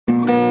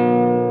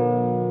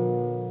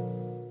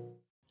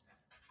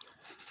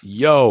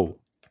Yo,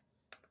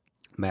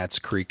 Matt's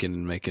creaking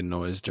and making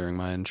noise during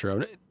my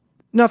intro.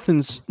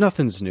 Nothing's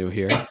new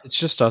here. It's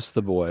just us,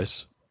 the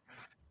boys.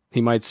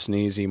 He might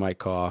sneeze, he might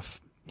cough.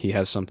 He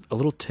has a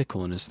little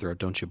tickle in his throat,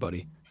 don't you,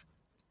 buddy?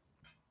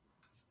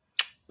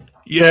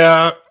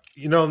 Yeah,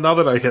 now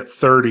that I hit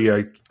 30,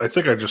 I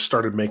think I just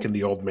started making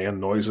the old man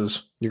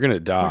noises. You're gonna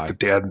die.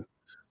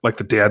 Like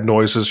the dad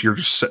noises. You're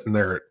just sitting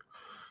there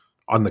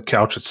on the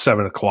couch at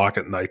 7 o'clock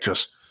at night,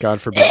 just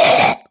God forbid.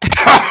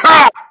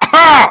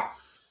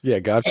 Yeah,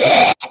 God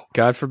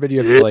forbid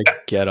you have to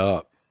get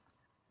up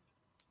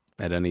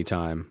at any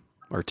time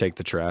or take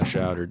the trash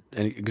out or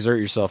exert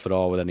yourself at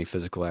all with any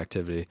physical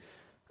activity.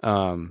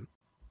 But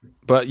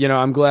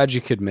I'm glad you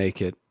could make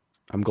it.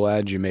 I'm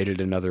glad you made it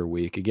another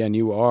week. Again,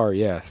 you are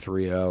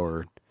 3-0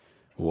 or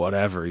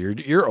whatever.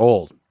 You're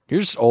old.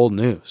 You're just old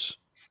news.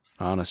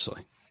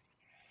 Honestly,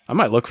 I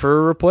might look for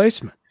a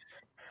replacement.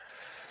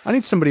 I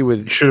need somebody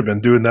with. You should have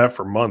been doing that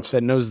for months.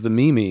 That knows the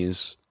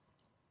memes.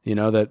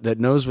 That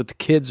knows what the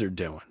kids are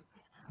doing.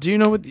 Do you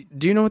know what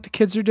the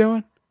kids are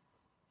doing?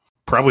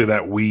 Probably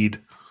that weed.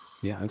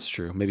 Yeah, that's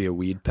true. Maybe a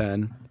weed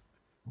pen,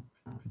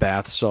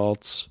 bath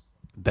salts,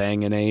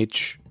 Bang and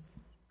H.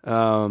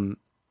 Now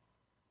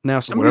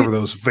whatever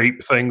those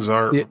vape things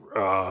are. Yeah.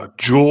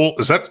 Juul,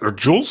 are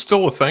Juul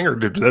still a thing, or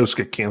did those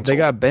get canceled? They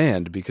got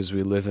banned because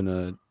we live in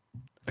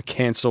a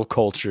cancel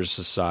culture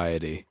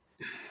society.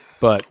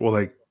 But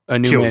a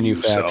new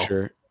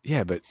manufacturer.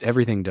 Yeah, but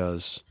everything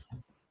does.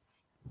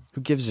 Who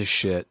gives a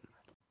shit?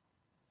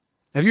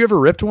 Have you ever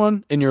ripped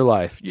one in your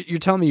life? You're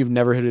telling me you've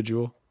never hit a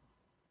Juul?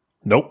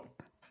 Nope.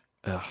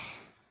 Ugh,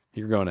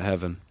 you're going to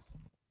heaven.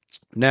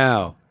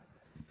 Now,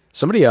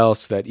 somebody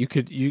else that you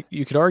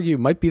could argue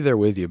might be there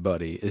with you,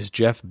 buddy, is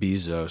Jeff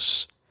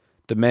Bezos.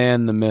 The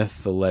man, the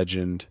myth, the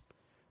legend,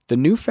 the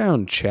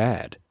newfound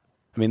Chad.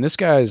 I mean, this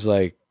guy's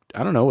I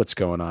don't know what's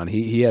going on.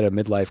 He had a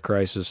midlife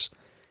crisis,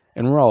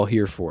 and we're all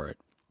here for it.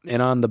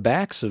 And on the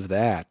backs of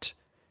that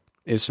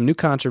is some new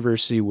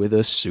controversy with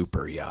a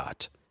super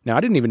yacht. Now,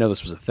 I didn't even know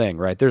this was a thing,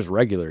 right? There's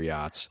regular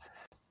yachts.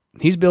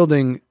 He's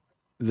building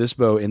this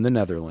boat in the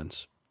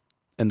Netherlands.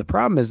 And the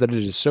problem is that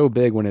it is so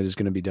big when it is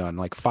going to be done,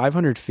 like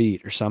 500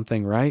 feet or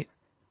something, right?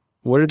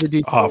 What are the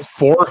details?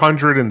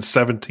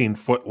 417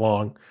 foot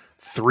long,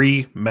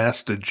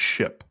 3-masted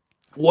ship.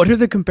 What are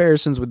the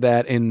comparisons with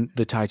that in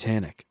the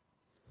Titanic?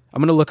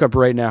 I'm going to look up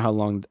right now how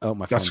long. Oh,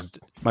 my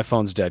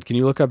phone's dead. Can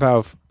you look up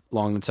how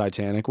long the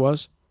Titanic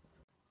was?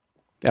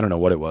 I don't know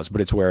what it was,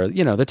 but it's where,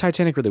 the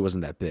Titanic really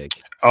wasn't that big.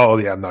 Oh,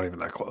 yeah, not even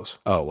that close.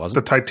 Oh,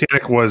 wasn't the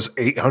Titanic was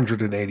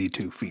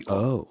 882 feet long.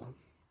 Oh.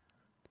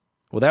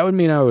 Well, that would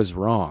mean I was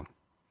wrong.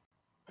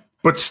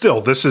 But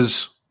still, this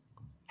is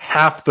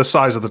half the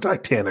size of the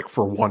Titanic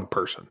for one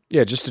person.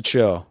 Yeah, just to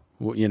chill,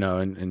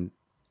 and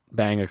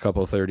bang a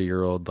couple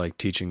 30-year-old,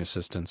 teaching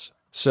assistants.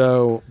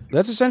 So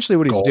that's essentially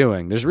what he's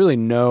doing. There's really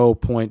no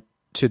point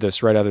to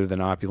this, right, other than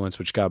opulence,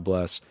 which God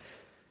bless,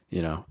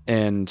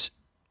 and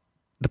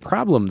the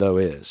problem, though,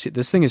 is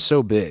this thing is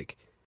so big,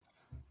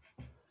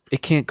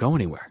 it can't go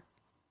anywhere.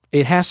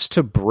 It has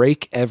to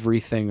break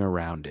everything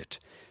around it.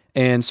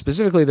 And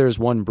specifically, there's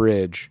one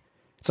bridge.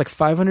 It's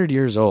 500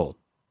 years old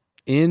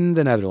in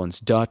the Netherlands,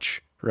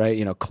 Dutch,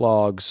 right?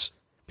 Clogs,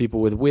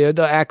 people with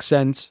weird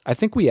accents. I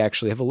think we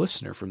actually have a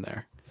listener from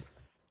there.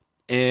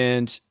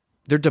 And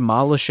they're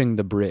demolishing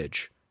the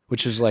bridge,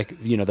 which is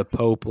the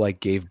Pope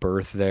gave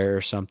birth there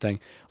or something.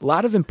 A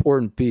lot of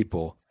important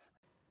people.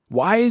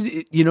 Why,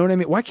 you know what I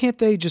mean? Why can't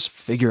they just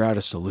figure out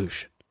a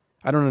solution?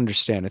 I don't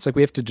understand. It's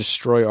we have to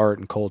destroy art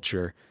and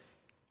culture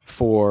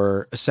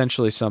for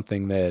essentially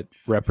something that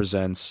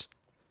represents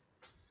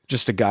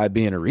just a guy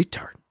being a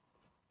retard.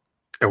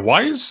 And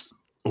why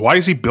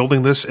is he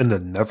building this in the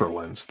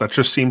Netherlands? That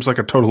just seems like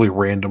a totally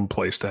random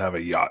place to have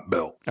a yacht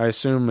built. I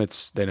assume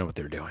they know what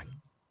they're doing.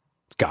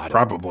 It's got it.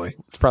 Probably.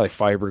 It's probably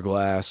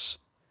fiberglass.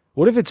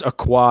 What if it's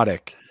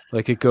aquatic?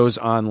 It goes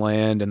on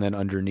land and then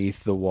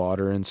underneath the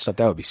water and stuff.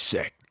 That would be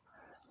sick.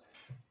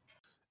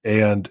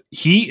 And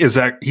he's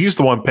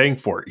the one paying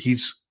for it.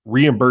 He's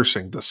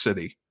reimbursing the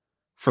city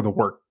for the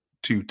work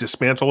to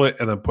dismantle it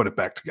and then put it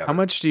back together. How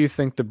much do you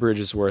think the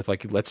bridge is worth?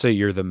 Let's say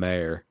you're the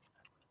mayor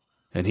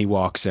and he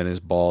walks in his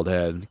bald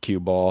head, cue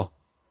ball,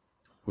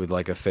 with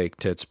a fake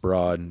tits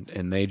broad,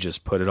 and they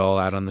just put it all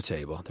out on the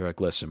table. They're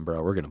listen,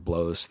 bro, we're going to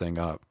blow this thing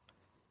up.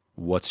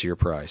 What's your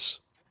price?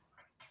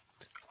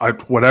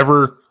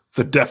 Whatever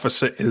the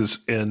deficit is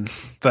in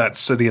that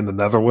city in the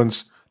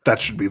Netherlands,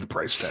 that should be the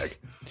price tag.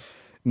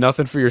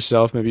 Nothing for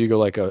yourself. Maybe you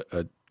go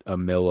a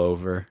mill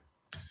over.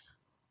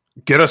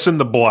 Get us in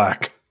the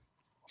black.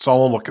 That's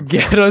all I'm looking for.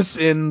 Get us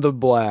in the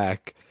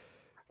black.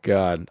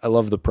 God, I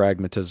love the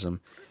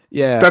pragmatism.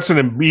 Yeah. That's an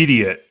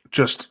immediate,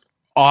 just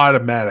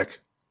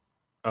automatic.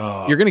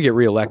 You're going to get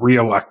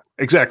reelected.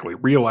 Exactly.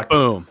 Reelected.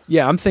 Boom.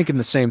 Yeah, I'm thinking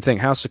the same thing.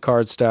 House of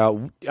Cards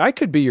style. I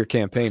could be your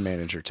campaign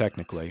manager,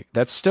 technically.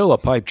 That's still a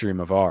pipe dream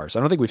of ours.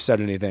 I don't think we've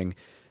said anything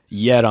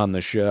yet on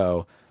the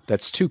show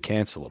that's too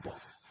cancelable.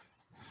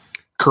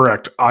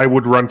 Correct. I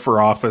would run for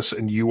office,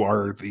 and you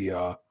are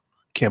the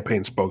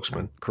campaign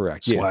spokesman.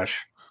 Correct.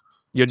 Slash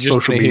You're just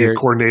social gonna media hear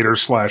coordinator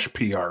 /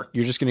 PR.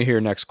 you're just gonna hear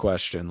next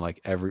question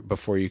like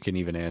before you can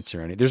even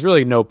answer any. There's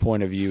really no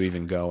point of you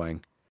even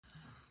going.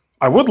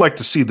 I would like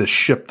to see this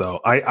ship,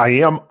 though. I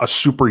am a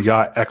super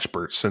yacht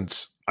expert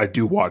since I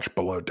do watch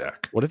Below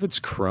Deck. What if it's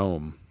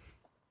chrome?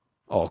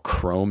 All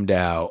chromed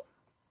out.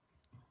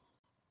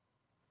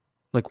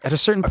 Like at a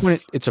certain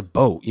point, it's a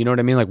boat. You know what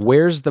I mean? Like,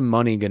 where's the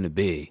money going to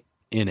be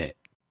in it?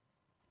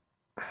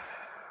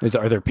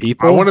 Are there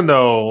people? I want to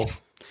know.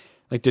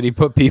 Like, did he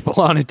put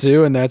people on it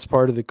too, and that's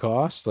part of the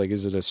cost? Like,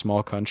 is it a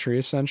small country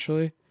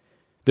essentially?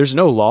 There's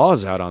no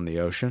laws out on the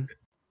ocean.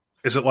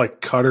 Is it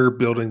like Qatar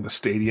building the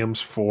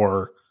stadiums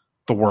for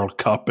the World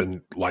Cup,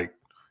 and like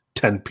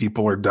 10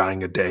 people are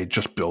dying a day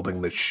just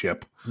building this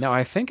ship? No,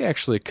 I think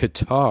actually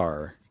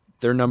Qatar,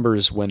 their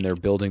numbers when they're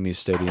building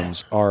these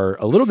stadiums are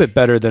a little bit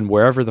better than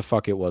wherever the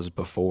fuck it was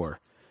before.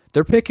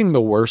 They're picking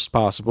the worst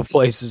possible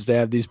places to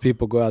have these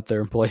people go out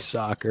there and play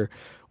soccer.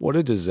 What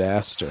a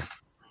disaster.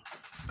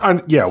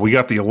 And yeah, we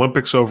got the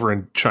Olympics over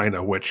in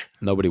China, which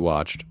nobody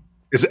watched.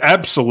 Is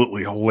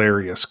absolutely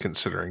hilarious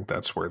considering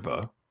that's where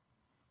the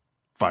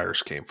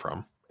virus came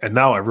from. And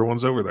now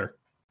everyone's over there.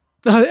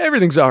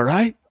 Everything's all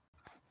right.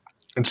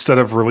 Instead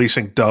of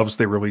releasing doves,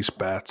 they release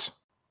bats.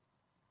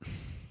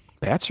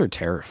 Bats are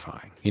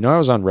terrifying. You know, I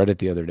was on Reddit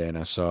the other day and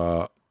I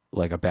saw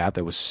like a bat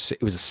that was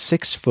a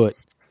 6 foot.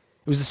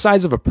 It was the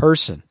size of a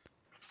person.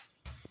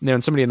 And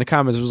then somebody in the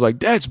comments was like,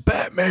 "That's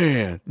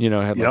Batman." You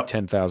know, it had like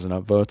 10,000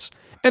 upvotes.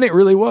 And it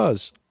really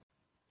was.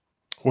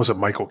 Was it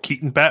Michael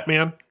Keaton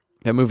Batman?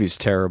 That movie's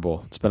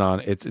terrible. It's been on.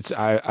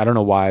 I don't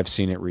know why I've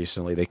seen it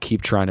recently. They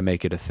keep trying to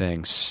make it a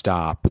thing.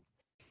 Stop.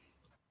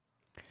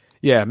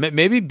 Yeah,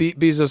 maybe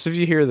Bezos, if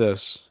you hear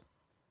this,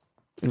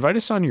 invite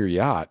us on your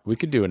yacht. We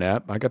could do an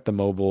app. I got the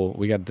mobile.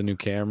 We got the new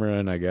camera,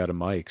 and I got a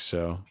mic,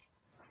 so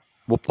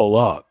we'll pull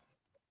up.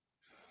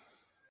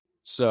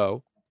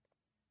 So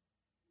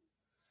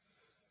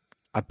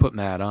I put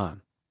Matt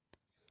on.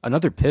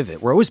 Another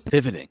pivot. We're always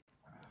pivoting.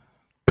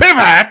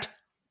 Pivot!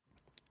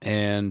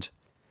 And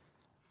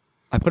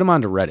I put him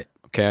onto Reddit,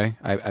 okay?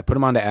 I put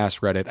him on to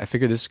Ask Reddit. I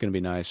figured this is going to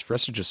be nice for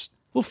us to just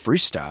a little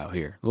freestyle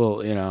here. A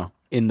little,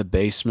 in the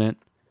basement.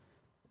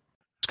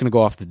 It's going to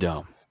go off the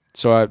dome.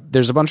 So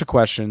there's a bunch of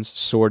questions,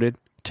 sorted,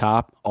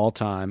 top, all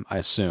time, I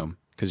assume,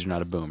 because you're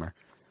not a boomer.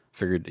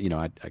 Figured,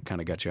 I kind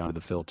of got you onto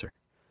the filter.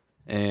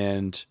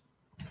 And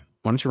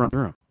why don't you run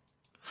through them?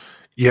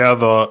 Yeah,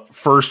 the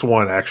first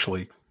one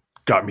actually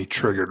got me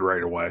triggered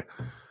right away.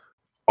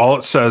 All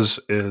it says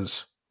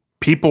is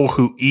people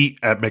who eat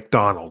at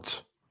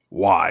McDonald's.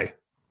 Why?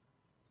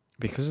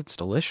 Because it's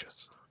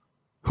delicious.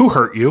 Who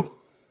hurt you?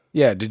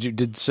 Yeah,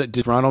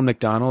 did Ronald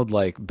McDonald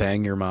like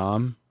bang your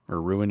mom or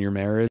ruin your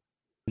marriage,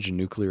 your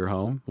nuclear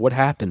home? What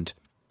happened,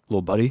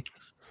 little buddy?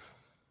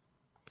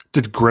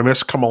 Did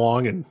Grimace come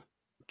along and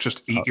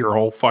just eat your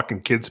whole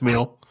fucking kids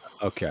meal?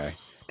 Okay.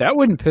 That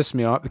wouldn't piss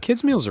me off. The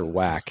kids' meals are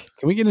whack.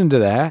 Can we get into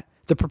that?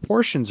 The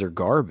proportions are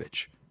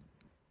garbage.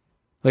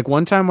 Like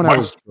one time when I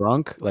was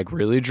drunk, like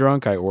really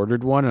drunk, I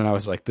ordered one and I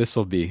was like,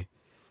 it'll be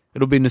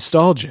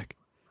nostalgic.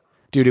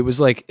 Dude, it was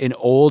like an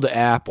old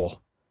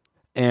apple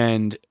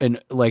and an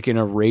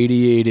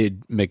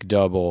irradiated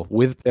McDouble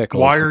with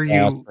pickles. Why are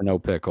you no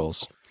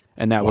pickles?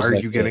 And that why was are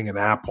like you getting an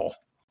apple?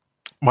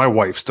 My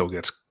wife still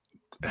gets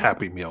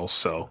Happy Meals,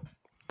 so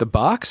the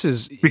box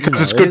is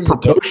because it's good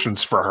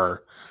proportions for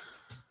her.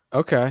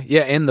 Okay.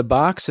 Yeah, and the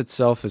box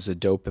itself is a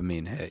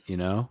dopamine hit,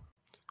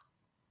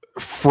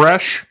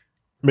 Fresh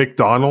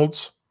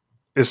McDonald's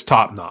is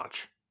top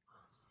notch.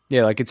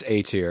 Yeah, like it's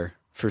A tier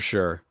for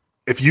sure.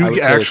 If you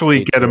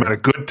actually get them at a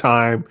good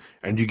time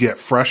and you get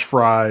fresh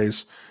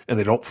fries and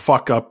they don't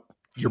fuck up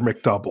your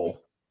McDouble,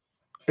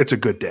 it's a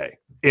good day.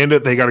 And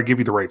they got to give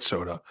you the right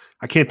soda.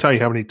 I can't tell you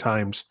how many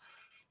times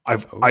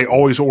I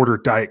always order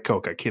Diet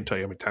Coke. I can't tell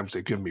you how many times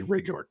they've given me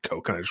regular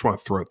Coke and I just want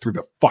to throw it through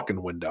the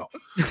fucking window.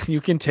 You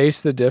can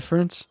taste the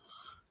difference?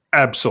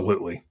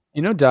 Absolutely.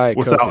 Diet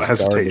Coke without is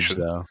hesitation.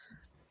 Garbage, though.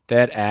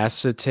 That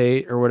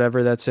acetate or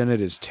whatever that's in it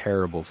is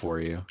terrible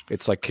for you.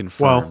 It's like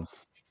confirmed. Well,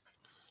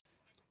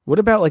 what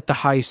about like the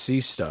high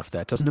C stuff?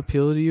 That doesn't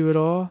appeal to you at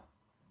all?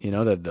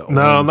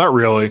 No, not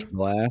really.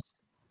 Glass?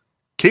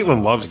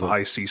 Caitlin loves the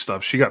high C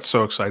stuff. She got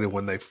so excited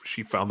when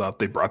she found out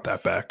they brought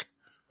that back.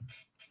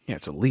 Yeah,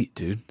 it's elite,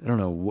 dude. I don't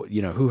know what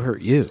who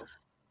hurt you.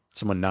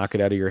 Someone knock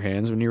it out of your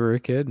hands when you were a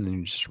kid and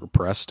you just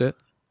repressed it?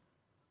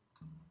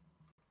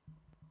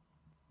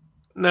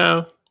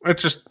 No.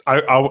 It's just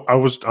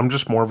I'm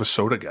just more of a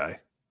soda guy.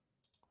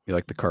 You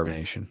like the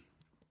carbonation?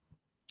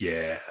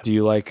 Yeah. Do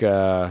you like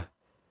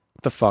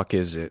what the fuck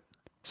is it?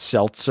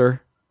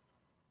 Seltzer?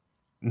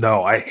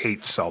 No, I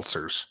hate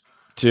seltzers.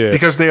 Dude.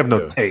 Because they have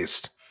no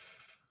taste.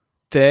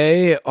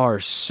 They are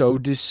so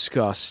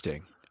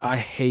disgusting. I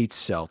hate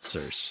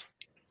seltzers.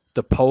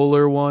 The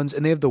polar ones,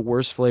 and they have the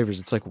worst flavors.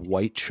 It's like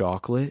white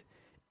chocolate.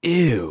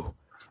 Ew.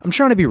 I'm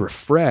trying to be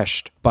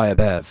refreshed by a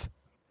bev.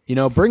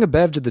 Bring a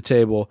bev to the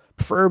table,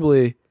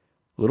 preferably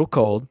a little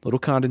cold, little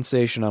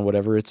condensation on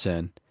whatever it's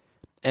in.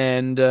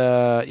 And,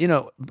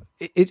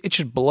 it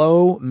should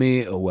blow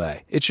me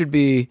away. It should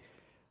be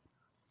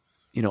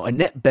a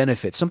net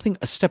benefit, something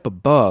a step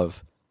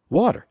above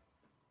water.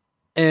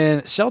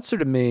 And seltzer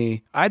to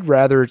me, I'd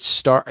rather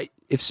start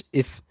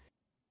if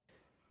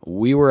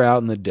we were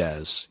out in the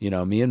des,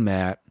 me and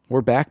Matt,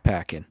 we're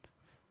backpacking.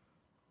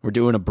 We're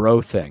doing a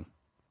bro thing.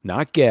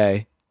 Not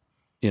gay,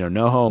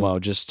 no homo,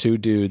 just two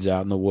dudes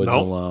out in the woods Nope.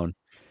 alone.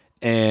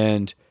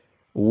 And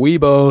we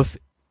both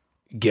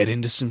get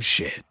into some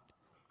shit.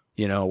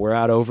 We're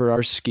out over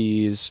our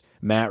skis.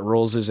 Matt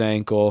rolls his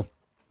ankle.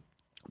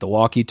 The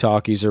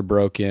walkie-talkies are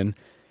broken.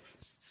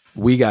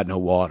 We got no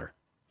water.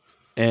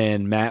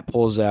 And Matt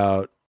pulls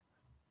out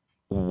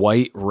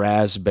white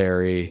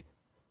raspberry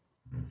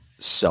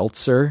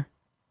seltzer.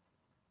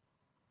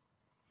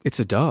 It's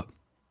a dub.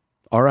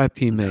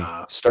 R.I.P. me.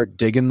 Nah. Start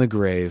digging the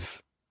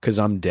grave because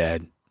I'm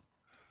dead.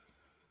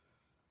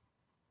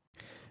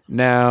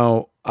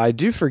 Now, I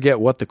do forget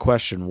what the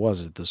question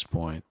was at this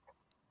point.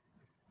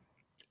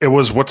 It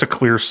was, what's a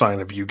clear sign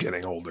of you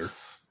getting older?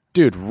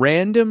 Dude,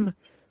 random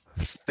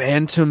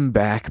phantom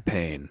back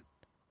pain.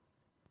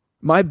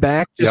 My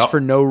back just for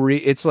no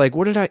reason. It's like,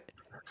 what did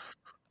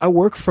I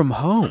work from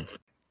home.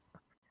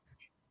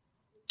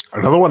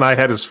 Another one I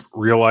had is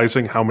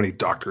realizing how many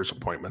doctor's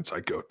appointments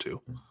I go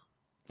to.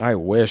 I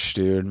wish,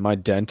 dude. My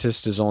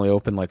dentist is only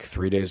open like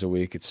 3 days a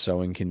week. It's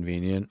so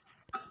inconvenient.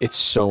 It's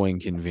so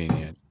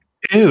inconvenient.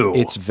 Ew.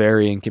 It's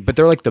very inconvenient. But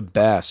they're like the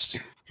best.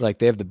 Like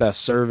they have the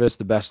best service,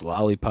 the best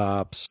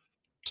lollipops.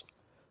 I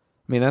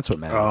mean, that's what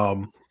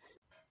matters.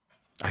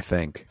 I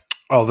think.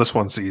 Oh, this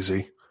one's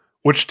easy.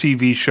 Which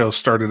TV show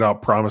started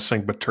out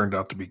promising but turned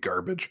out to be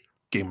garbage?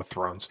 Game of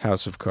Thrones.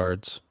 House of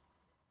Cards.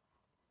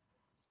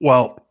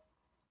 Well,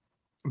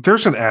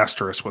 there's an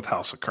asterisk with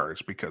House of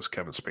Cards because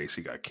Kevin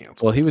Spacey got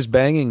canceled. Well, he was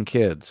banging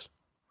kids.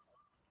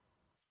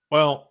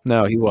 Well,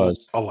 no, he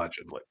was.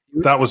 Allegedly.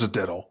 That was a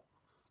diddle.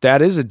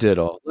 That is a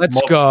diddle.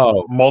 Let's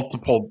go.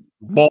 Multiple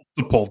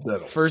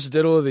diddles. First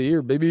diddle of the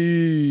year,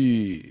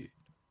 baby.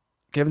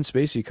 Kevin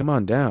Spacey, come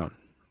on down.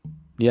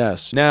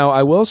 Yes. Now,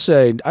 I will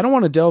say, I don't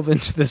want to delve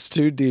into this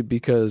too deep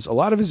because a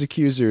lot of his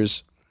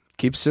accusers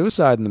keep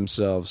suiciding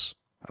themselves.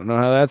 I don't know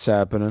how that's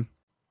happening.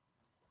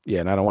 Yeah,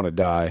 and I don't want to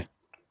die.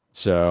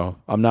 So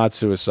I'm not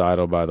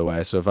suicidal, by the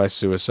way. So if I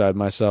suicide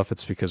myself,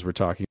 it's because we're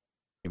talking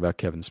about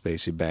Kevin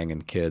Spacey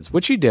banging kids,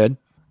 which he did.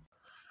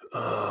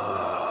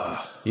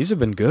 These have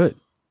been good.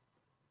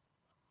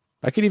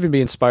 I could even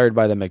be inspired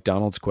by the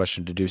McDonald's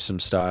question to do some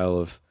style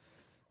of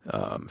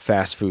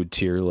fast food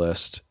tier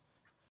list.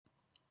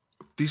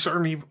 These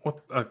aren't even...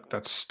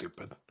 that's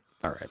stupid.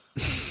 All right.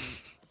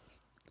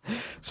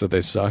 So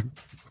they suck?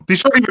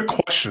 These aren't even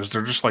questions.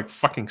 They're just like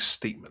fucking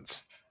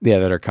statements. Yeah,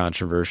 that are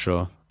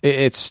controversial.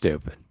 It's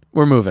stupid.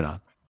 We're moving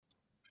on.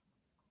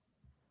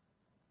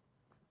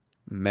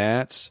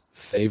 Matt's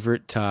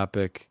favorite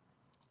topic.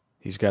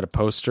 He's got a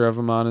poster of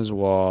him on his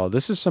wall.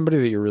 This is somebody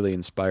that you're really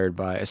inspired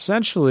by.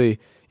 Essentially,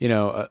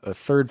 a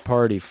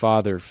third-party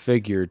father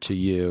figure to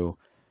you,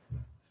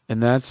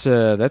 and that's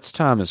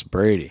Thomas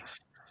Brady.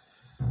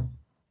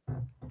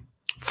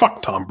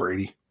 Fuck Tom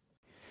Brady.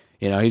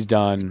 He's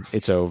done.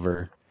 It's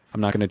over.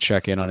 I'm not going to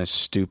check in on his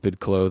stupid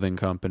clothing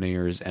company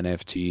or his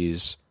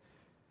NFTs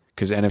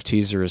because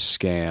NFTs are a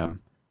scam.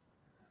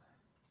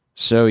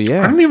 So,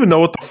 yeah. I don't even know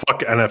what the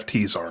fuck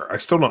NFTs are. I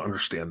still don't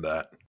understand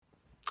that.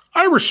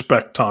 I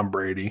respect Tom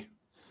Brady.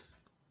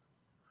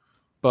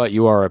 But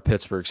you are a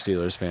Pittsburgh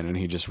Steelers fan, and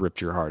he just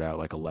ripped your heart out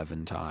like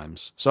 11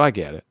 times. So I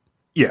get it.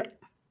 Yeah.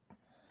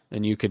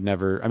 And you could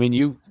never... I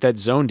mean, that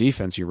zone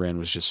defense you ran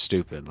was just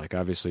stupid. Like,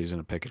 obviously, he's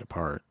going to pick it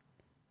apart.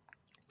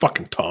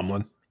 Fucking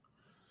Tomlin.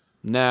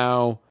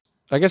 Now,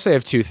 I guess I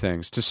have two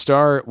things. To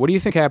start, what do you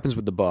think happens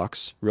with the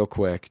Bucs, real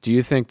quick? Do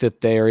you think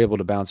that they are able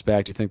to bounce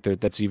back? Do you think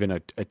that's even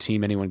a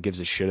team anyone gives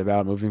a shit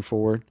about moving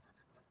forward?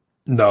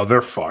 No,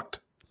 they're fucked.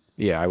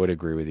 Yeah, I would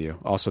agree with you.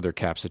 Also, their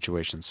cap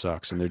situation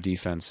sucks, and their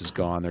defense is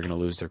gone. They're going to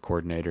lose their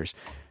coordinators.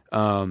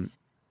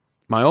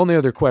 My only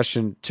other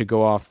question to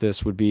go off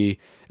this would be,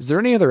 is there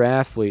any other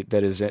athlete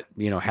that has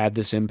had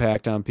this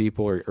impact on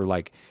people or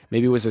like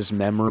maybe was as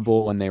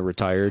memorable when they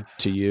retired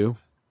to you?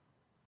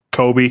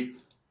 Kobe.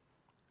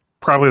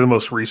 Probably the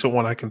most recent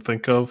one I can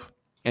think of.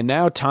 And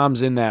now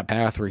Tom's in that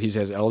path where he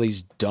has all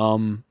these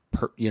dumb,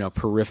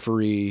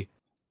 periphery,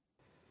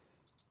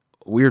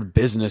 weird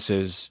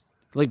businesses.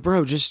 Like,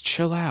 bro, just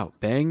chill out.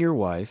 Bang your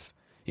wife.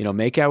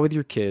 Make out with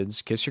your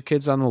kids. Kiss your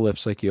kids on the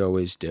lips like you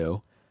always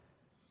do.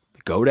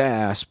 Go to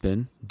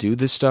Aspen. Do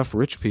the stuff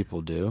rich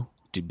people do.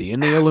 To be in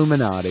the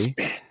Illuminati.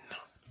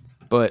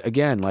 But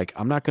again, like,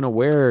 I'm not going to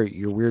wear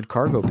your weird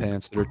cargo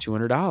pants that are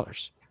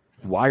 $200.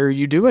 Why are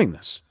you doing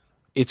this?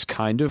 It's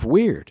kind of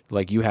weird.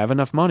 Like, you have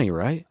enough money,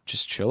 right?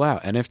 Just chill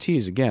out.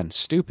 NFTs, again,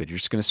 stupid. You're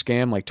just going to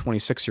scam like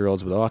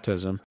 26-year-olds with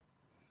autism.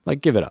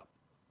 Like, give it up.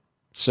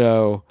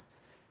 So,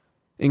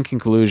 in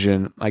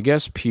conclusion, I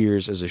guess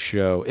Piers as a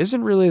show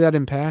isn't really that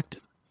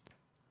impacted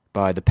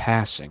by the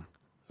passing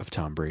of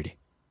Tom Brady.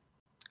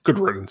 Good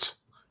riddance.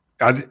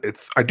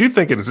 I do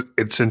think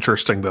it's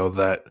interesting though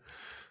that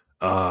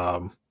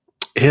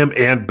him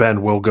and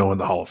Ben will go in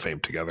the Hall of Fame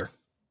together.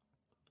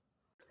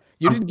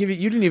 You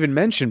didn't even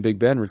mention Big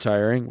Ben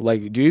retiring.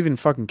 Like, do you even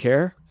fucking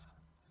care?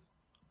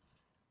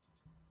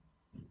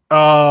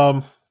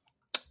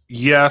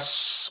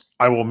 Yes,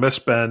 I will miss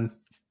Ben,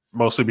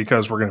 mostly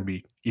because we're going to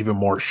be even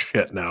more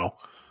shit now.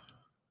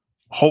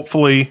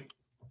 Hopefully,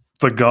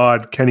 the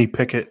god Kenny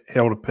Pickett,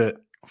 Hail to Pitt,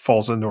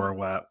 falls into our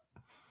lap.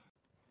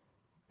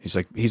 He's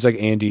like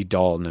Andy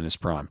Dalton in his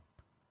prime.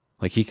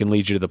 Like he can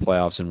lead you to the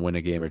playoffs and win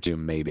a game or two,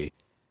 maybe.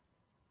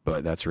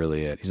 But that's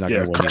really it. He's not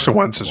going to win. Carson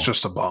Wentz is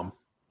just a bum.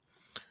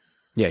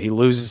 Yeah, he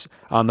loses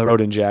on the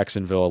road in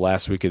Jacksonville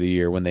last week of the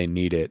year when they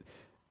need it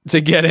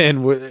to get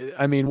in.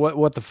 I mean,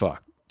 what the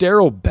fuck?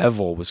 Darrell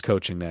Bevell was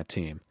coaching that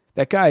team.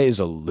 That guy is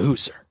a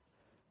loser.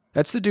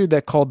 That's the dude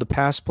that called the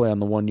pass play on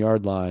the 1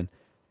 yard line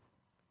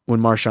when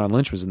Marshawn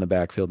Lynch was in the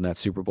backfield in that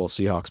Super Bowl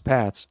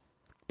Seahawks-Pats.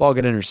 Ball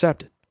got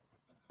intercepted.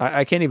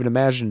 I can't even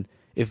imagine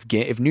if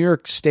New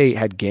York State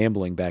had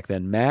gambling back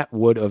then, Matt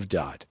would have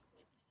died.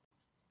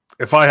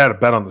 If I had a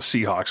bet on the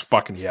Seahawks,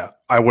 fucking yeah,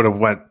 I would have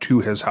went to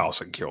his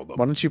house and killed him.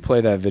 Why don't you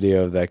play that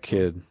video of that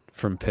kid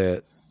from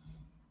Pitt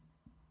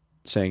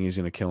saying he's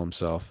going to kill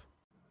himself?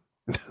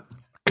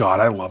 God,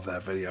 I love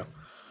that video.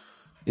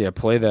 Yeah,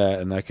 play that,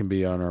 and that can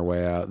be on our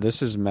way out.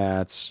 This is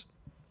Matt's.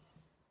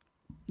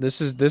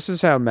 This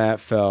is how Matt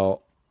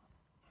felt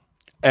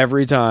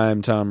every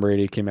time Tom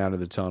Brady came out of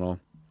the tunnel.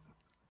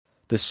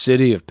 The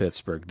city of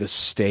Pittsburgh, the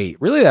state,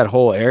 really that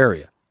whole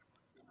area.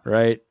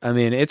 Right? I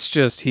mean, it's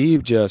just, he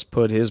just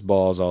put his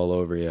balls all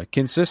over you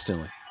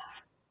consistently.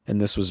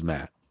 And this was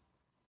Matt.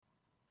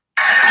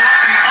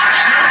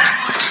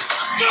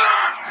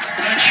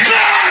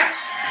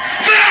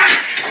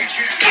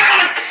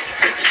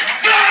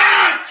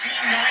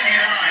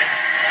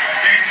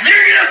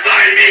 You're gonna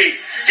find me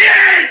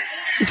dead!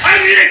 I'm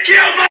gonna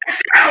kill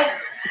myself!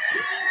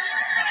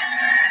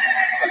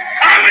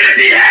 I'm gonna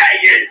be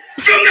hanging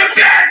from the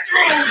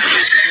bathroom!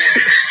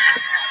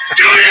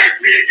 Don't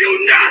ask me to do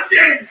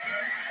nothing!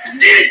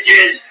 This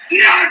is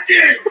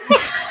nothing!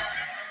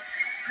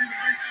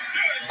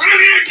 I'm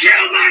gonna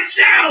kill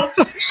myself!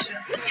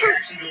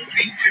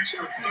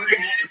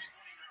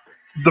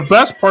 The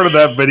best part of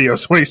that video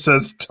is when he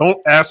says, "Don't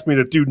ask me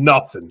to do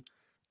nothing.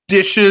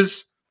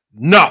 Dishes,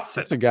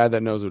 nothing." It's a guy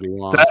that knows what he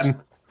wants.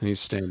 He's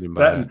standing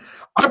by it.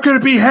 I'm going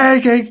to be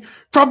hanging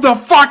from the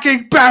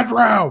fucking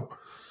bedroom.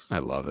 I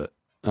love it.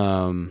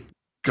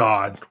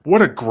 God,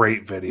 what a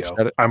great video.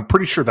 I'm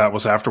pretty sure that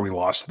was after we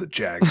lost to the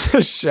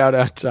Jags. Shout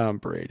out Tom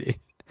Brady.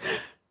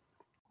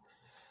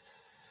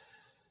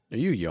 Are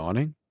you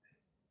yawning?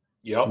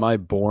 Yep. Am I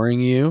boring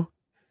you?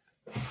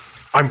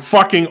 I'm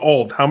fucking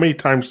old. How many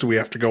times do we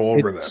have to go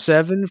over this?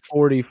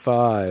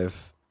 7:45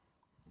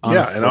 on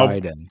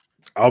Friday. And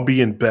I'll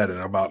be in bed in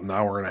about an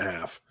hour and a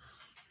half.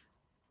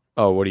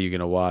 Oh, what are you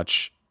going to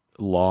watch?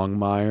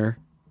 Longmire?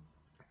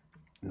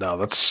 No,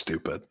 that's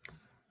stupid.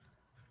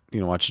 You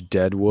going to watch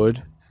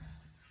Deadwood?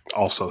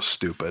 Also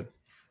stupid.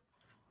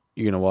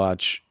 You going to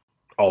watch?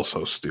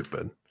 Also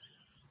stupid.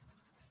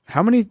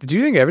 How many? Do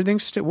you think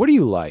everything's stupid? What do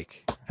you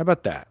like? How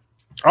about that?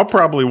 I'll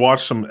probably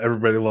watch some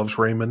Everybody Loves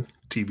Raymond,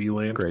 TV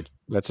Land. Great.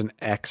 That's an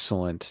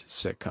excellent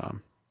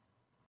sitcom.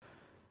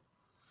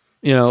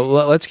 You know,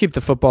 let's keep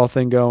the football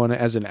thing going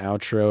as an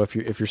outro.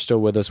 If you're still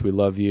with us, we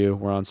love you.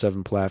 We're on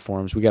 7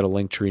 platforms. We got a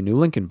Linktree, new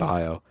link in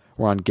bio.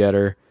 We're on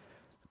Getter,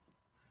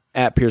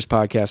 at Pierce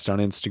Podcast on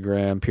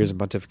Instagram, Pierce and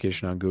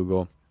Pontification on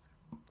Google.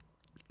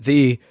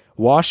 The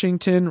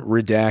Washington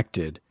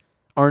Redacted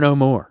are no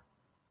more.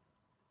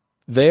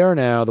 They are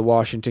now the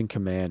Washington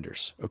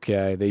Commanders,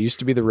 okay? They used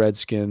to be the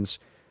Redskins.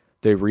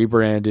 They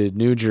rebranded,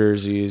 new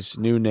jerseys,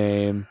 new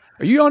name.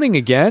 Are you yawning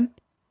again?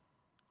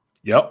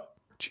 Yep.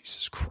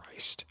 Jesus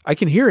Christ. I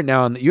can hear it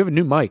now. You have a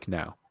new mic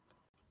now.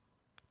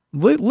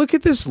 Look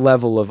at this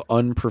level of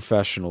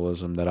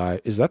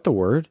unprofessionalism is that the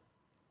word?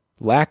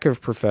 Lack of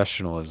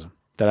professionalism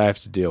that I have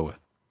to deal with.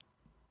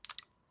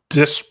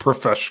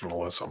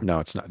 Disprofessionalism. No,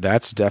 it's not.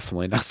 That's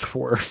definitely not the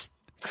word.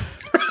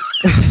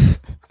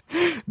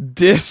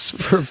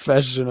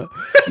 Disprofessional.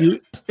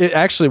 We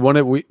had some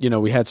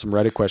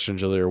Reddit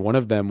questions earlier. One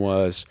of them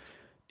was,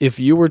 if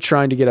you were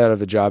trying to get out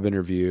of a job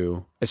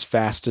interview as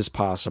fast as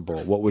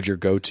possible, what would your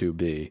go-to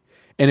be?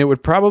 And it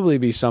would probably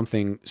be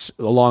something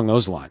along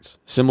those lines,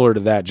 similar to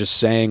that, just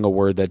saying a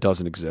word that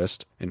doesn't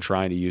exist and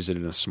trying to use it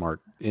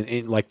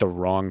in like the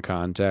wrong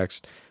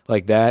context.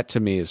 Like that to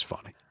me is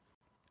funny.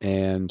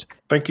 And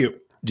thank you.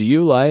 Do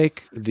you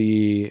like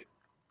the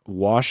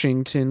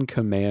Washington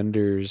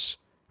Commanders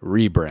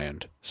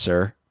rebrand,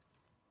 sir?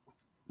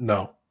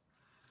 No.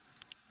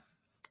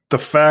 The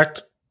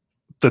fact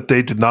that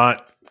they did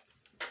not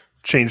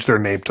change their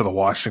name to the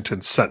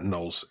Washington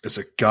Sentinels is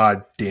a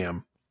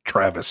goddamn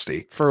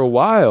travesty. For a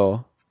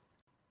while,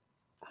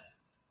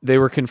 they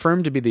were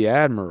confirmed to be the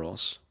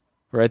Admirals,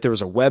 right? There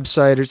was a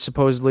website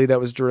supposedly that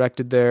was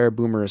directed there,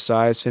 Boomer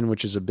Esiason,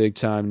 which is a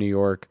big-time New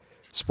York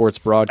sports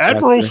broadcaster.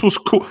 Admirals was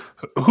cool.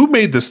 Who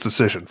made this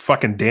decision?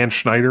 Fucking Dan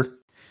Schneider?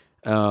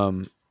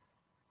 Then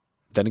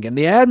again,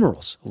 the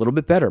Admirals, a little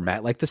bit better.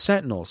 Matt like the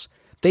Sentinels.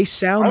 They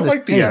sound the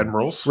same. The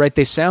Admirals. Right,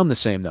 they sound the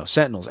same, though.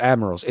 Sentinels,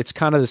 Admirals. It's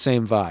kind of the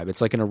same vibe.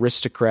 It's like an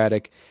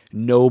aristocratic,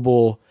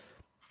 noble,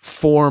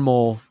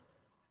 formal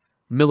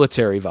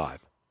military vibe,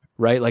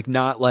 right? Like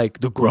not like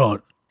the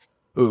grunt,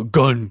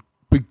 gun,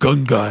 big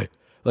gun guy.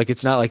 Like,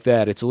 it's not like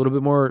that. It's a little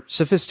bit more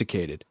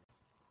sophisticated.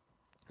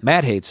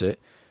 Matt hates it.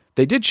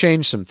 They did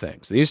change some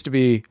things. They used to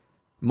be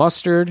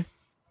mustard,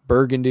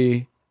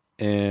 burgundy,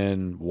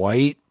 and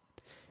white.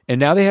 And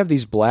now they have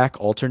these black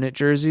alternate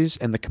jerseys,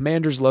 and the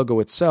Commanders logo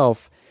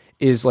itself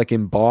is like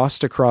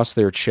embossed across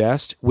their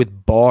chest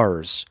with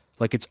bars.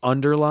 Like it's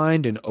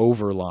underlined and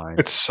overlined.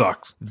 It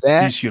sucks.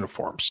 That, These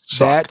uniforms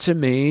suck. That to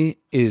me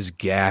is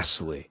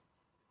ghastly.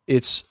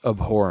 It's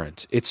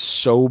abhorrent. It's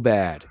so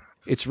bad.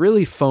 It's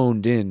really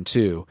phoned in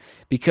too,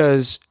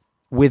 because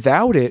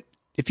without it,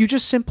 if you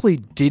just simply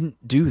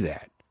didn't do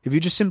that, if you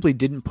just simply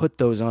didn't put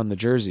those on the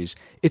jerseys,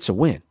 it's a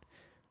win.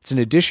 It's an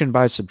addition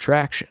by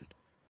subtraction,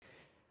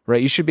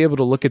 right? You should be able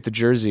to look at the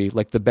jersey,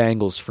 like the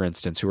Bengals, for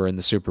instance, who are in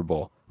the Super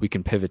Bowl. We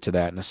can pivot to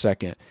that in a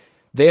second.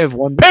 They have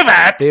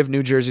pivot. They have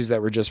new jerseys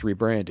that were just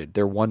rebranded.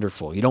 They're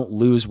wonderful. You don't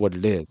lose what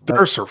it is.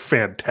 Theirs are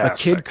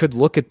fantastic. A kid could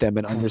look at them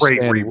and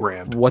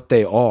understand what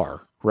they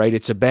are, right?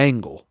 It's a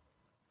Bengal.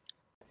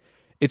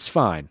 It's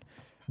fine.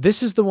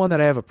 This is the one that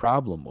I have a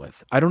problem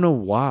with. I don't know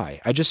why.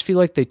 I just feel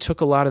like they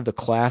took a lot of the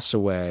class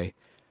away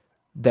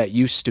that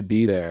used to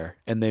be there,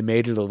 and they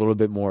made it a little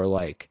bit more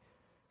like,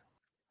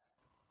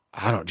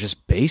 I don't know,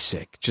 just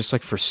basic, just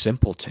like for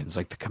simpletons,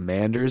 like the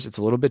Commanders. It's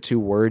a little bit too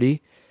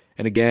wordy.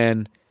 And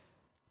again,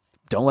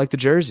 don't like the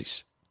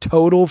jerseys.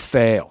 Total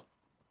fail.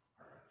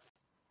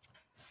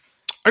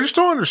 I just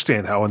don't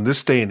understand how in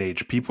this day and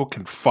age people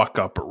can fuck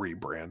up a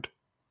rebrand.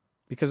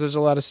 Because there's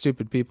a lot of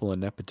stupid people in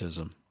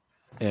nepotism.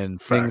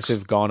 And things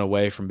have gone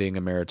away from being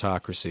a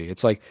meritocracy.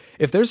 It's like,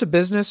 if there's a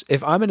business,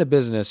 if I'm in a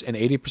business and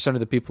 80% of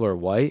the people are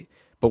white,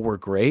 but we're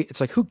great,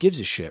 it's like, who gives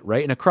a shit,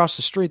 right? And across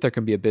the street, there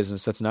can be a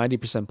business that's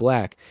 90%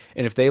 black.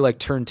 And if they like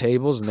turn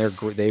tables and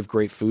they have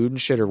great food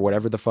and shit, or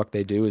whatever the fuck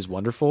they do is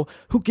wonderful,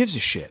 who gives a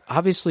shit?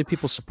 Obviously,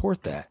 people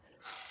support that.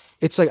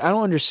 It's like, I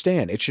don't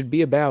understand. It should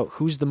be about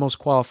who's the most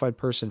qualified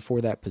person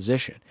for that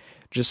position.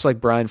 Just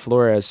like Brian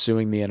Flores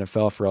suing the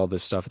NFL for all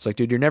this stuff. It's like,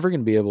 dude, you're never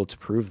going to be able to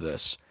prove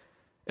this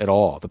at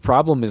all. The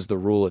problem is the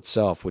rule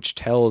itself, which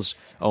tells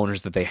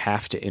owners that they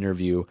have to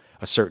interview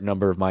a certain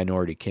number of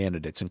minority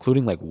candidates,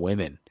 including like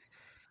women.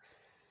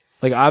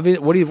 Like,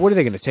 what are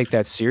they going to take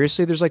that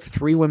seriously? There's like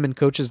 3 women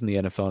coaches in the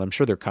NFL, and I'm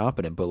sure they're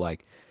competent, but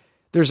like,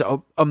 there's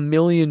a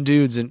million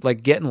dudes, and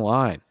like, get in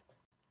line.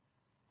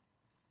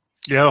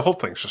 Yeah, the whole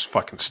thing's just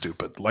fucking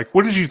stupid. Like,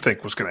 what did you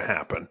think was going to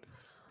happen?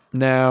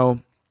 Now,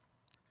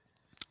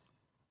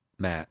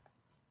 Matt,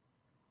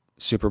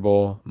 Super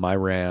Bowl, my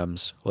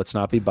Rams. Let's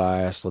not be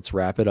biased. Let's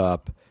wrap it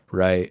up,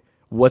 right?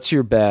 What's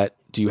your bet?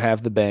 Do you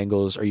have the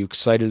Bengals? Are you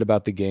excited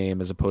about the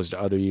game as opposed to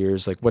other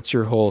years? Like, what's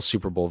your whole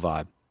Super Bowl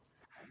vibe?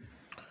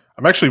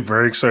 I'm actually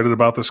very excited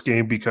about this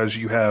game because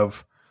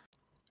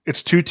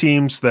it's 2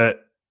 teams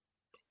that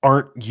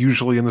aren't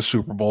usually in the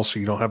Super Bowl, so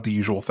you don't have the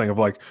usual thing of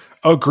like,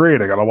 oh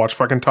great, I gotta watch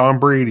fucking Tom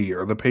Brady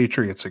or the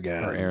Patriots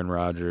again. Or Aaron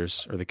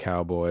Rodgers or the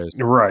Cowboys.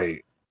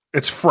 Right.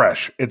 It's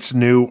fresh. It's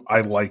new.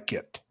 I like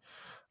it.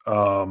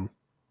 I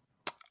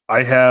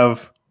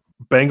have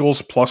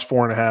Bengals plus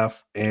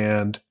 4.5,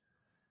 and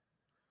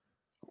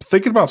I'm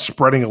thinking about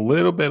spreading a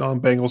little bit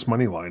on Bengals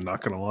money line,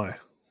 not gonna lie.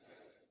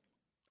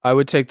 I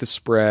would take the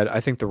spread.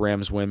 I think the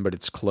Rams win, but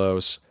it's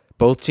close.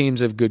 Both teams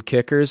have good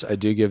kickers. I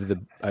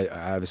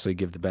obviously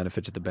give the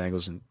benefit to the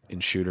Bengals in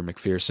Shooter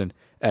McPherson.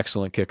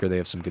 Excellent kicker. They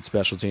have some good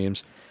special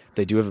teams.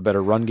 They do have a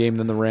better run game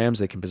than the Rams.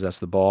 They can possess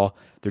the ball.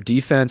 Their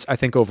defense, I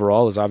think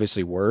overall, is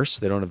obviously worse.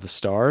 They don't have the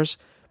stars,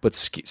 but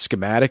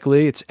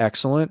schematically, it's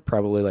excellent.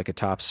 Probably like a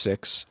top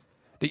 6.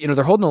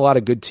 They're holding a lot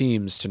of good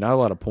teams to not a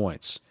lot of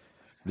points.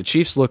 The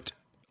Chiefs looked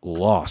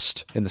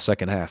lost in the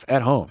second half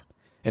at home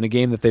in a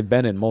game that they've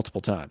been in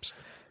multiple times.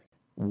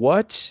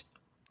 What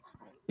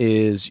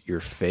is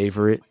your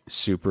favorite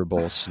Super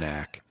Bowl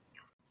snack?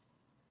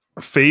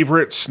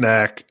 Favorite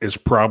snack is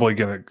probably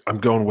I'm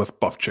going with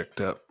Buff Chick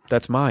Dip.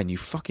 That's mine, you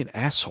fucking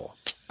asshole.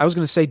 I was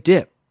going to say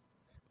dip.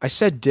 I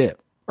said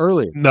dip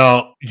earlier.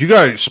 No, you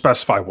got to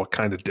specify what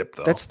kind of dip,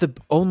 though. That's the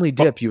only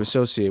dip you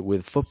associate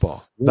with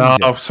football. No,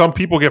 some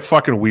people get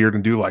fucking weird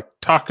and do like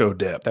taco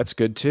dip. That's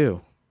good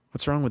too.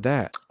 What's wrong with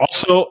that?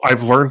 Also,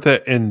 I've learned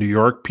that in New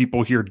York,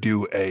 people here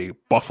do a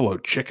buffalo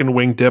chicken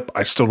wing dip.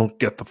 I still don't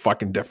get the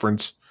fucking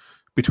difference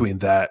between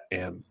that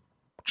and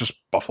just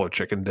buffalo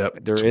chicken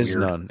dip. There is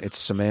none. It's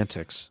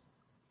semantics.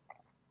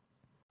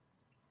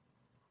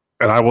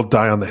 And I will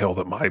die on the hill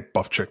that my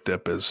Buff Chick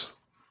dip is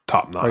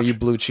top notch. Are you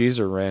blue cheese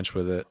or ranch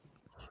with it?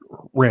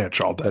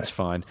 Ranch all day. That's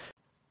fine.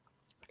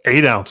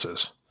 8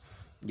 ounces.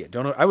 Yeah,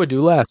 I would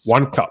do less.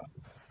 1 cup.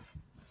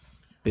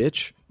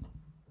 Bitch.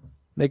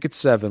 Make it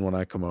 7 when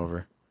I come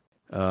over.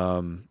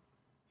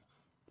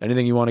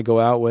 Anything you want to go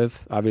out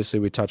with? Obviously,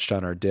 we touched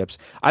on our dips.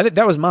 I think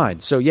that was mine.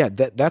 So, yeah,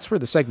 that's where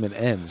the segment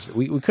ends.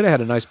 We could have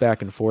had a nice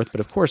back and forth, but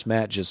of course,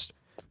 Matt just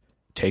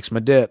takes my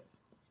dip.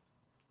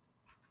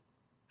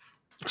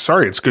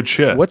 Sorry, it's good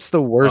shit. What's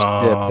the worst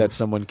dip that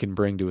someone can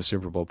bring to a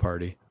Super Bowl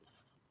party?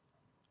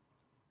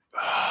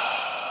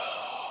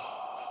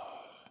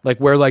 Like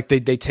where like they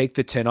take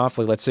the tin off.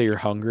 Like let's say you're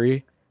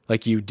hungry.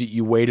 Like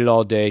you waited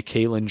all day.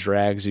 Caitlin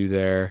drags you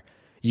there.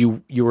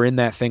 you were in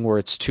that thing where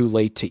it's too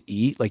late to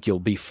eat, like you'll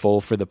be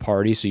full for the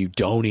party, so you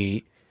don't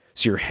eat,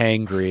 so you're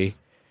hangry.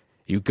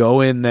 You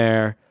go in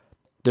there,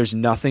 there's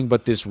nothing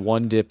but this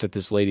one dip that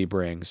this lady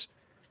brings,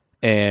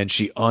 and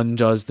she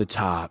undoes the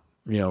top,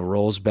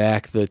 rolls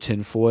back the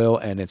tinfoil,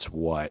 and it's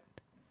what?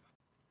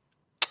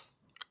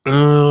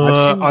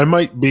 I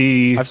might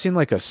be. I've seen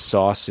like a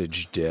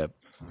sausage dip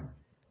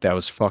that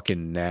was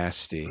fucking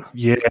nasty.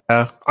 Yeah,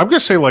 I'm gonna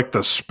say like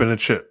the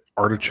spinach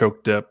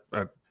artichoke dip.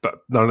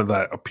 None of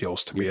that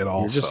appeals to me at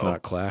all. You're just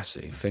not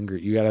classy.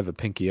 You gotta have a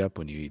pinky up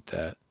when you eat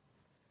that.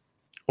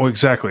 Well,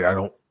 exactly. I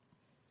don't.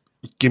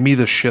 Give me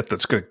the shit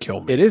that's gonna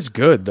kill me. It is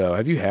good though.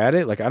 Have you had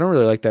it? Like, I don't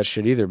really like that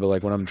shit either. But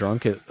like when I'm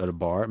drunk at a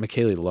bar,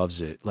 McKaylee loves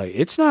it. Like,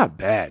 it's not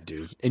bad,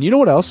 dude. And you know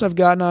what else I've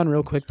gotten on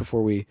real quick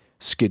before we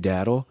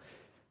skedaddle?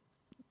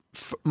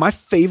 My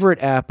favorite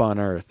app on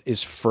earth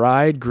is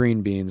fried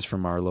green beans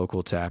from our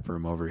local tap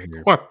room over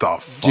here. What the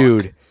fuck?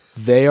 Dude,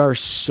 they are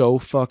so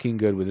fucking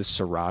good with this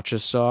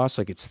sriracha sauce.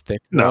 Like, it's thick.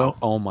 No.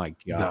 Oh my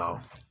God. No.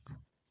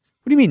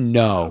 What do you mean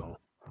no?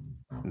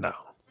 No.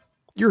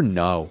 You're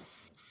no.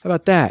 How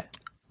about that?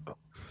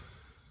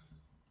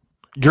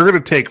 You're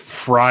going to take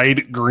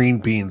fried green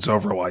beans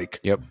over like.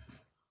 Yep.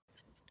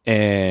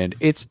 And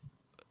it's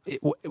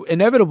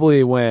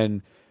inevitably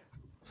when,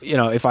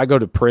 if I go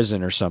to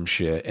prison or some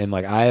shit and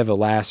like I have a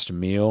last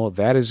meal,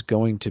 that is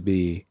going to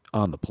be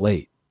on the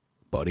plate,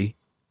 buddy.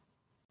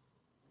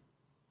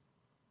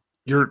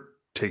 Your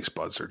taste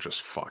buds are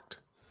just fucked.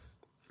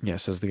 Yeah,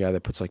 says the guy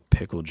that puts like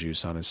pickle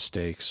juice on his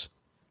steaks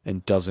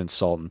and doesn't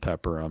salt and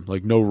pepper them.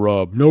 Like, no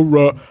rub. I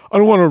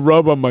don't want to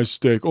rub on my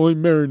steak, only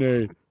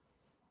marinade.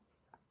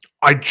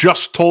 I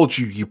just told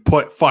you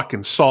put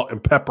fucking salt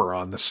and pepper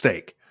on the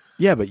steak.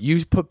 Yeah, but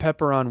you put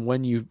pepper on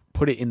when you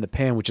put it in the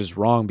pan, which is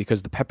wrong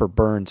because the pepper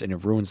burns and it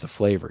ruins the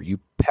flavor. You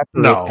pepper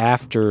it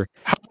after.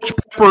 How much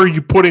pepper are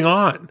you putting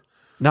on?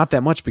 Not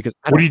that much because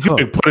what are you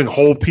doing? Putting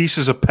whole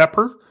pieces of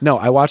pepper? No,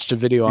 I watched a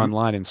video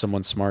online and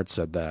someone smart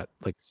said that.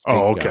 Like,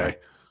 okay. Guy.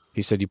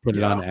 He said you put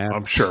it on after.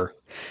 I'm sure.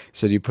 He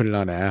said you put it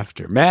on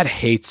after. Matt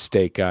hates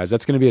steak guys.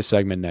 That's going to be a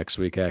segment next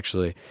week,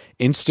 actually.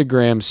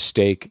 Instagram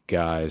steak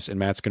guys, and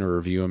Matt's going to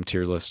review them,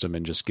 tier list them,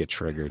 and just get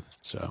triggered.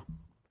 So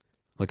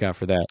look out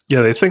for that.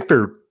 Yeah, they think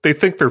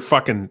they're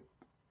fucking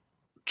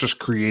just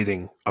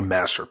creating a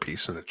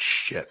masterpiece, and it's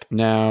shit.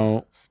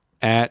 Now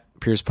at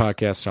Pierce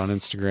Podcast on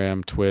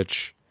Instagram,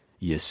 Twitch,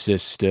 your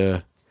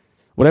sister,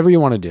 whatever you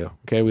want to do.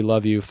 Okay, we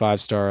love you.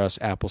 5-star us,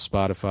 Apple,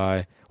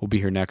 Spotify. We'll be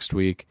here next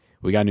week.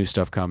 We got new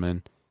stuff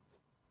coming.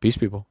 Peace,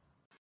 people.